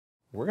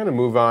we're going to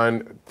move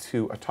on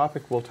to a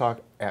topic we'll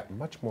talk at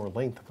much more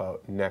length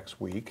about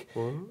next week.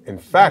 In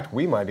fact,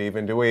 we might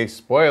even do a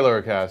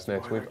spoiler cast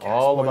next week,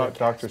 all about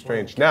Doctor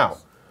Strange. Now,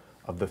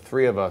 of the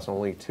three of us,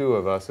 only two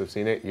of us have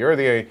seen it. You're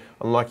the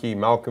unlucky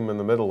Malcolm in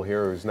the middle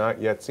here who's not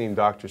yet seen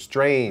Doctor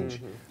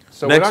Strange.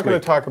 So we're not going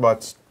to talk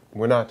about,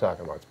 we're not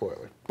talking about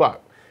spoilers,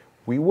 but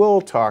we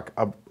will talk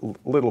a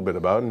little bit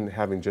about, and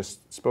having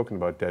just spoken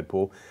about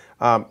Deadpool,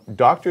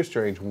 Doctor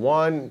Strange,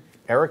 one,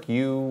 Eric,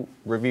 you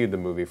reviewed the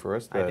movie for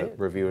us. The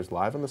review is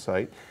live on the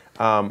site.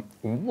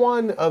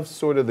 One of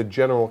sort of the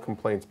general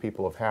complaints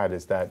people have had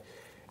is that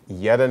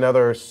yet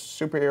another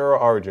superhero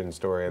origin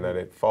story and that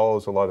it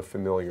follows a lot of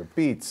familiar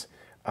beats.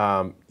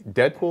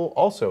 Deadpool,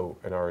 also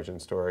an origin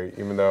story,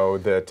 even though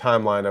the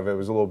timeline of it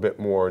was a little bit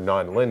more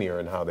non-linear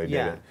in how they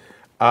did it.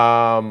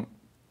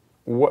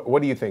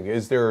 What do you think?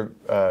 Is there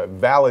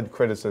valid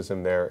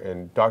criticism there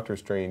in Doctor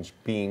Strange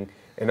being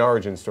an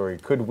origin story?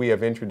 Could we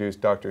have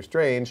introduced Doctor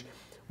Strange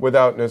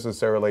without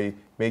necessarily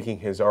making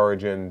his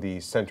origin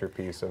the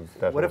centerpiece of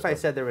that? What if I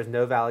said there was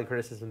no valid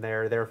criticism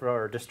there,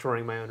 therefore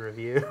destroying my own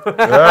review?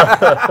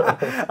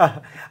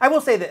 I will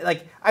say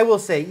that,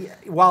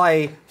 while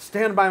I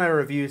stand by my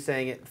review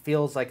saying it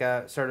feels like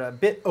a sort of a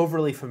bit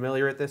overly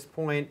familiar at this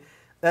point,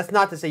 that's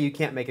not to say you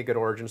can't make a good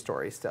origin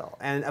story still.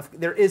 And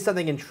there is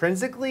something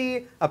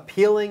intrinsically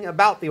appealing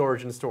about the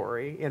origin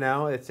story. You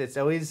know, it's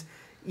always,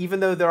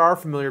 even though there are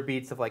familiar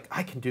beats of like,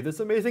 I can do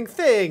this amazing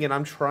thing and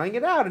I'm trying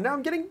it out and now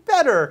I'm getting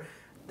better,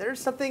 there's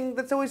something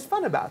that's always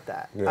fun about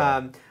that.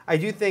 I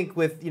do think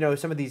with,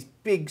 some of these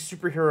big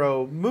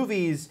superhero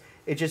movies,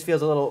 it just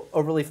feels a little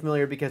overly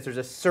familiar because there's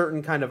a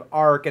certain kind of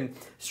arc, and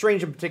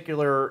Strange in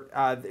particular,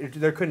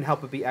 there couldn't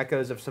help but be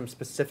echoes of some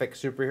specific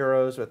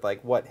superheroes with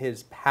like what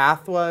his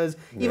path was.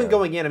 Even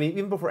going in, I mean,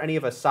 even before any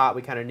of us saw it,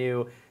 we kind of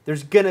knew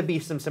there's going to be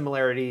some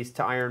similarities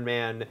to Iron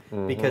Man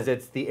because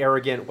it's the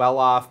arrogant,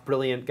 well-off,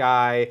 brilliant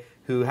guy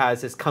who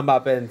has his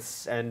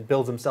comeuppance and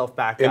builds himself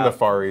back up. In the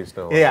Far East,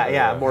 no.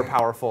 Yeah, more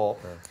powerful.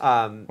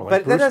 Like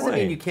but that doesn't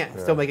mean you can't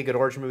Yeah. still make a good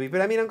origin movie.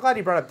 But I mean, I'm glad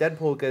you brought up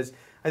Deadpool because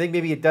I think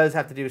maybe it does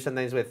have to do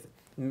sometimes with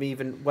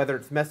even whether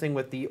it's messing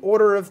with the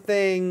order of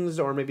things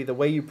or maybe the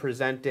way you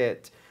present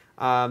it.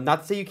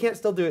 Not to say you can't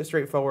still do it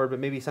straightforward, but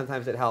maybe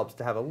sometimes it helps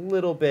to have a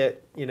little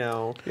bit, skewed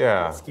Well,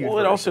 it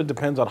version. also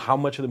depends on how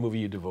much of the movie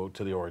you devote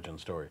to the origin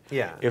story.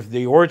 Yeah. If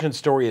the origin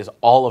story is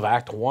all of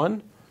Act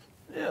 1,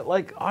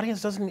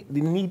 audience doesn't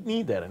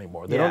need that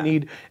anymore. They don't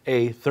need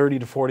a 30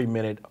 to 40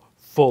 minute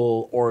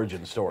full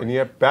origin story. And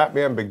yet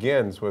Batman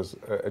Begins was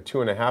a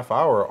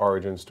 2.5-hour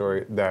origin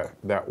story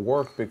that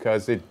worked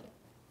because it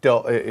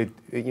dealt, it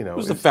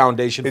was the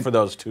foundation for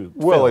those two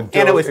films.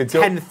 And it was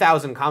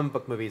 10,000 comic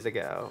book movies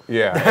ago.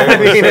 Yeah,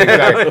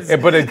 exactly.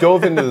 But it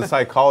dove into the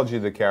psychology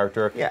of the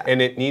character,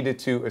 and it needed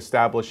to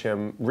reestablish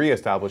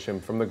him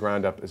from the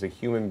ground up as a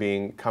human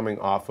being coming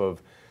off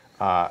of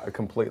a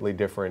completely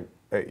different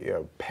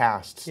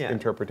past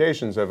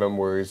interpretations of him,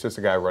 where he's just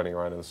a guy running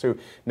around in a suit.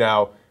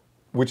 Now,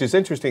 which is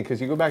interesting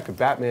because you go back to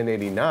Batman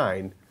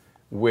 '89,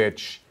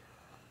 which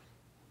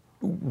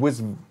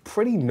was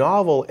pretty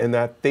novel in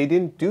that they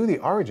didn't do the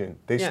origin.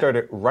 They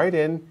started right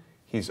in.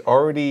 He's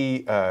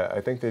already, I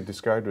think they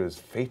described it as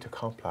fait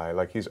accompli.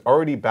 Like he's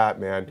already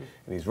Batman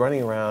and he's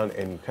running around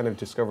and you kind of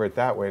discover it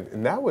that way.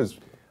 And that was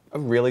a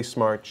really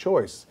smart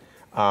choice.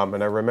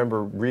 And I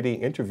remember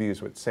reading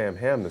interviews with Sam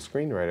Hamm, the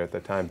screenwriter at the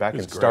time, back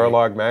in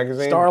Starlog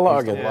magazine.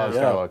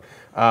 Starlog,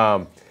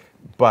 Starlog.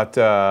 But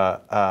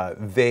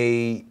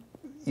they,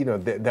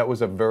 that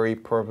was a very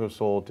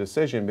purposeful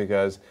decision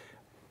because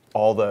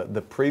all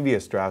the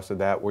previous drafts of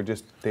that were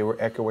they were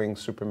echoing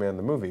Superman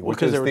the movie.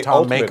 Because they were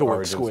Tom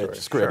Mankiewicz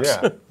scripts.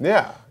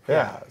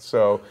 Yeah.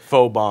 So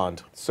faux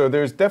Bond. So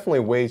there's definitely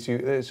ways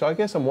so I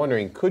guess I'm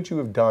wondering, could you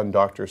have done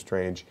Doctor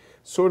Strange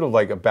sort of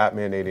like a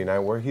Batman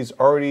 '89 where he's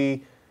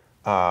already,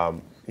 Doctor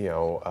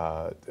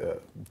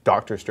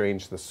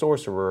Strange the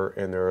Sorcerer,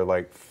 and there are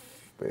like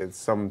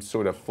some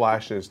sort of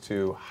flashes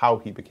to how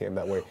he became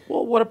that way.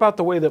 Well, what about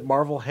the way that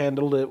Marvel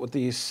handled it with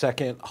the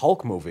second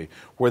Hulk movie,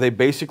 where they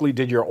basically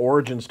did your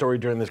origin story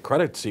during this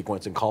credit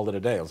sequence and called it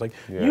a day? I was like,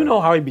 you know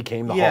how he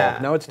became the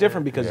Hulk. Now it's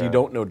different because you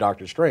don't know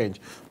Doctor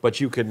Strange,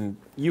 but you can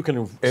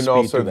and speed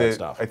also through that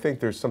stuff. I think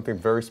there's something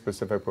very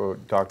specific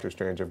about Doctor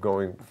Strange of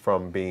going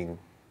from being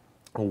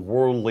a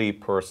worldly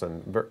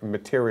person,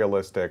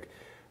 materialistic,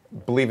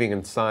 believing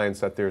in science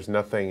that there's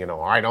nothing,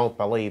 I don't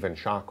believe in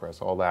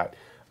chakras, all that,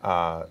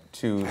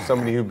 to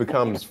somebody who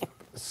becomes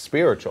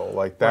spiritual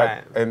like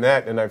that. Right.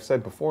 And I've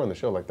said before on the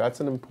show, like that's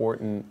an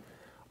important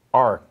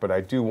arc, but I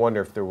do wonder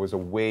if there was a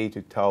way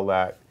to tell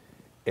that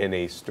in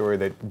a story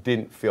that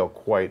didn't feel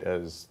quite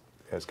as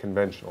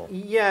conventional.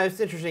 Yeah,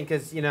 it's interesting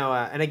because,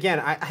 and again,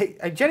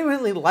 I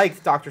genuinely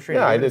liked Doctor Strange.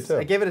 Yeah, I did too.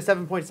 I gave it a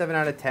 7.7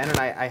 out of 10, and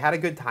I had a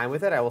good time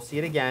with it. I will see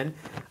it again.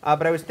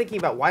 But I was thinking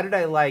about why did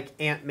I like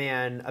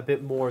Ant-Man a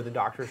bit more than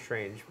Doctor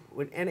Strange?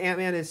 And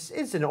Ant-Man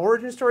is an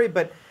origin story,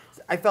 but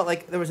I felt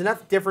like there was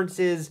enough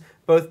differences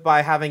both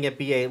by having it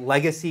be a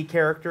legacy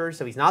character,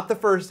 so he's not the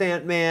first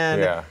Ant-Man.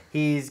 Yeah.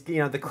 He's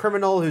the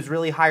criminal who's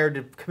really hired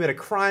to commit a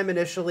crime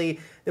initially.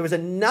 there was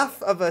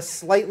enough of a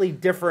slightly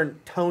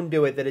different tone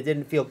to it that it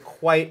didn't feel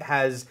quite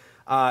as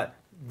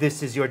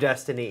this is your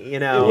destiny, you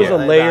know. It was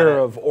a layer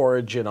of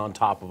origin on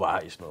top of a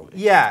heist movie.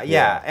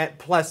 Yeah. And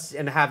plus,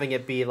 and having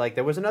it be like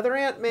there was another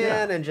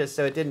Ant-Man, and just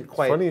so it didn't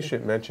quite. It's funny you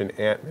should mention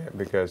Ant-Man,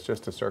 because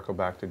just to circle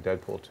back to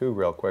Deadpool 2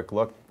 real quick,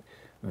 look,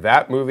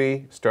 that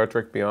movie, Star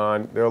Trek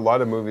Beyond, there are a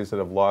lot of movies that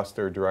have lost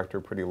their director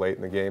pretty late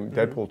in the game.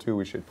 Deadpool 2,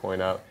 we should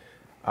point out,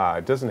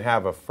 it doesn't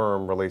have a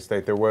firm release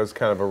date. There was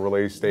kind of a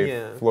release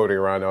date floating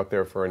around out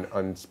there for an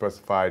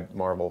unspecified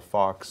Marvel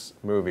Fox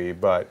movie,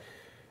 but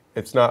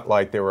it's not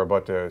like they were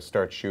about to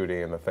start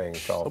shooting and the thing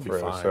fell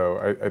through.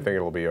 So I think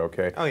it'll be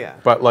okay. Oh, yeah.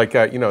 But like,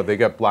 you know, they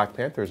got Black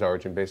Panther's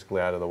origin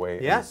basically out of the way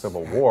in the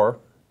Civil War,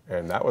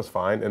 and that was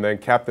fine. And then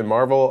Captain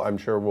Marvel, I'm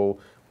sure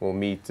we'll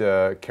meet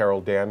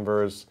Carol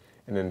Danvers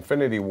in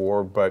Infinity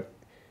War, but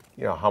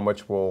you know, how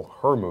much will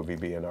her movie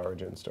be an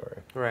origin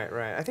story? Right.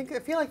 I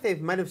feel like they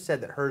might have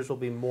said that hers will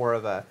be more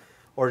of a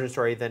origin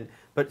story than,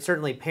 but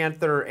certainly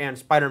Panther and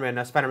Spider-Man.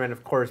 Now, Spider-Man,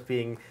 of course,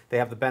 they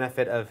have the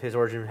benefit of his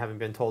origin having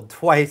been told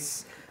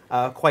twice.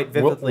 Quite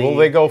vividly. Will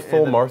they go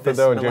full Martha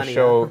though and just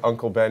show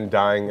Uncle Ben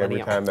dying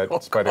every time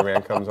that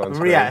Spider-Man comes on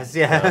screen? Yes,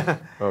 yeah.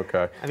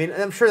 Okay. I mean,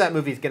 I'm sure that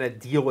movie's going to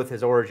deal with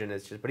his origin.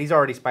 It's just, but he's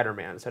already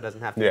Spider-Man, so it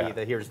doesn't have to be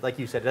the here's, like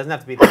you said, it doesn't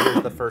have to be the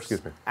here's the first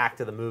act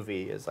of the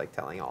movie is like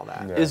telling all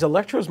that. Yeah. Is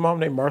Electro's mom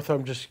named Martha?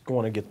 I'm just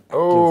going to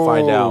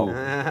find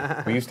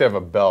out. We used to have a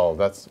bell.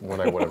 That's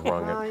when I would have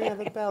rung it. Oh yeah,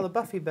 the bell, the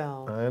Buffy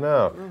bell. I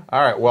know.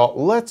 All right. Well,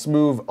 let's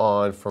move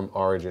on from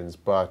origins.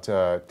 But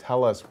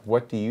tell us,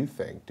 what do you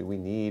think? Do we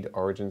need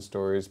origin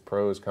stories?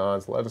 Pros,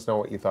 cons? Let us know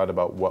what you thought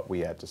about what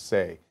we had to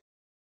say.